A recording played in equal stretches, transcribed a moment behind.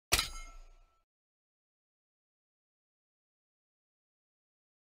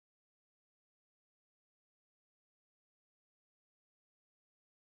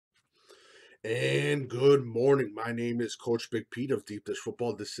And good morning. My name is Coach Big Pete of Deep Dish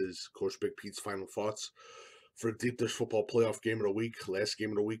Football. This is Coach Big Pete's final thoughts for Deep Dish Football playoff game of the week, last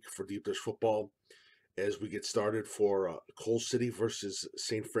game of the week for Deep Dish Football. As we get started for Coal City versus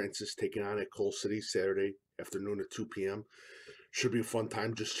St. Francis, taking on at Coal City Saturday afternoon at 2 p.m. Should be a fun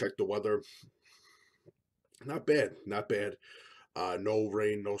time. Just check the weather. Not bad, not bad. No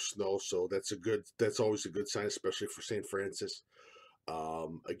rain, no snow, so That's always a good sign, especially for St. Francis.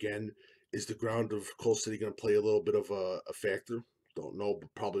 Again, is the ground of Coal City going to play a little bit of a factor? Don't know,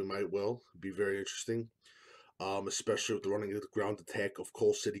 but probably might will. Be very interesting, especially with the running of the ground attack of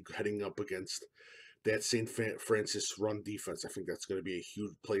Coal City heading up against that St. Francis run defense. I think that's going to be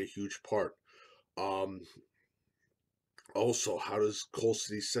play a huge part. Um, Also, how does Coal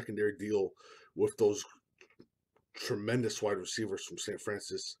City's secondary deal with those tremendous wide receivers from St.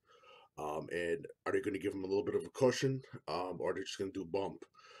 Francis? And are they going to give them a little bit of a cushion, or are they just going to do bump?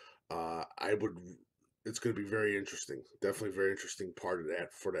 I would. It's going to be very interesting. Definitely very interesting part of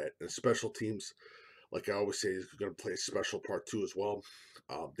that for that. And special teams, like I always say, is going to play a special part too as well.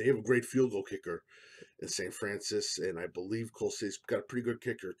 They have a great field goal kicker in St. Francis, and I believe Cole City's got a pretty good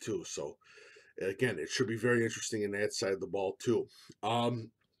kicker too. So again, it should be very interesting in that side of the ball too.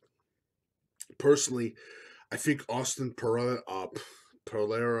 Personally, I think Austin Pereira,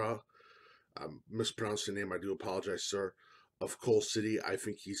 I'm mispronouncing the name. I do apologize, sir. Of Coal City, I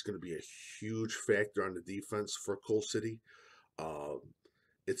think he's going to be a huge factor on the defense for Coal City. Uh,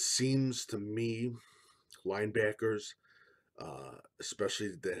 it seems to me, linebackers,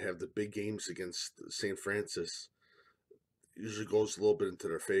 especially that have the big games against St. Francis, usually goes a little bit into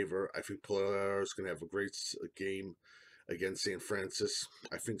their favor. I think Polaris is going to have a great game against St. Francis.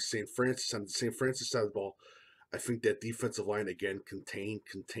 I think St. Francis on the St. Francis side of the ball, I think that defensive line again contain,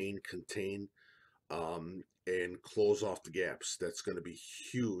 and close off the gaps. That's going to be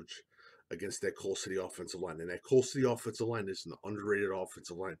huge against that Coal City offensive line. And that Coal City offensive line is an underrated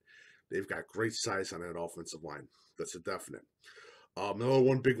offensive line. They've got great size on that offensive line. That's a definite. Another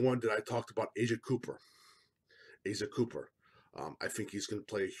one big one that I talked about, Asia Cooper. Asa Cooper. I think he's going to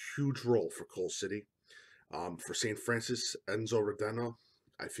play a huge role for Coal City. For St. Francis, Enzo Rodena,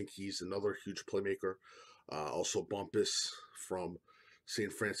 I think he's another huge playmaker. Also, Bumpus from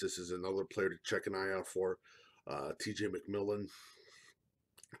St. Francis is another player to check an eye out for. TJ McMillan,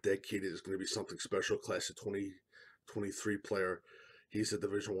 that kid is going to be something special. Class of 2023 player. He's a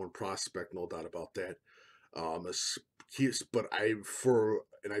Division One prospect, no doubt about that. But I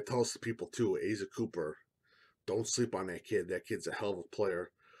tell this to people too. Asa Cooper, don't sleep on that kid. That kid's a hell of a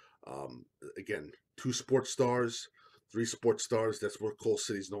player. Again, 2 sports stars, 3 sports stars. That's what Coal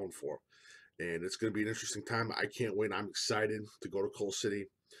City's known for. And it's going to be an interesting time. I can't wait. I'm excited to go to Coal City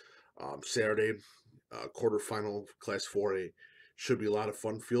Saturday, quarterfinal Class 4A. Should be a lot of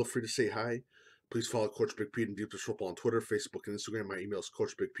fun. Feel free to say hi. Please follow Coach Big Pete and Deep Dish Football on Twitter, Facebook, and Instagram. My email is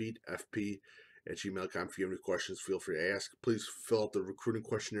CoachBigPeteFP@gmail.com. If you have any questions, feel free to ask. Please fill out the recruiting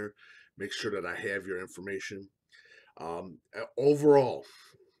questionnaire. Make sure that I have your information. Overall,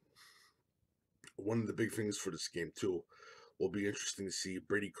 one of the big things for this game too will be interesting to see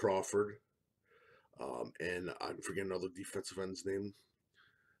Brady Crawford, and I'm forgetting another defensive end's name,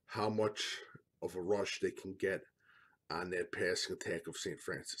 how much of a rush they can get on that passing attack of St.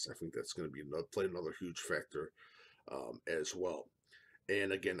 Francis. I think that's going to be play another huge factor as well.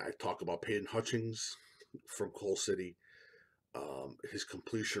 And again, I talk about Peyton Hutchings from Coal City. His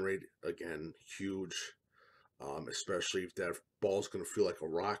completion rate again huge, especially if that ball's going to feel like a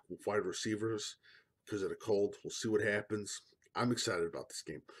rock with wide receivers because of the cold. We'll see what happens. I'm excited about this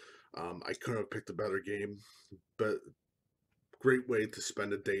game. I couldn't have picked a better game, but great way to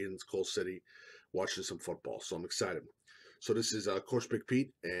spend a day in Coal City watching some football. So I'm excited. So this is Coach Big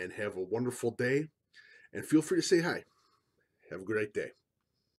Pete, and have a wonderful day. And feel free to say hi. Have a great day.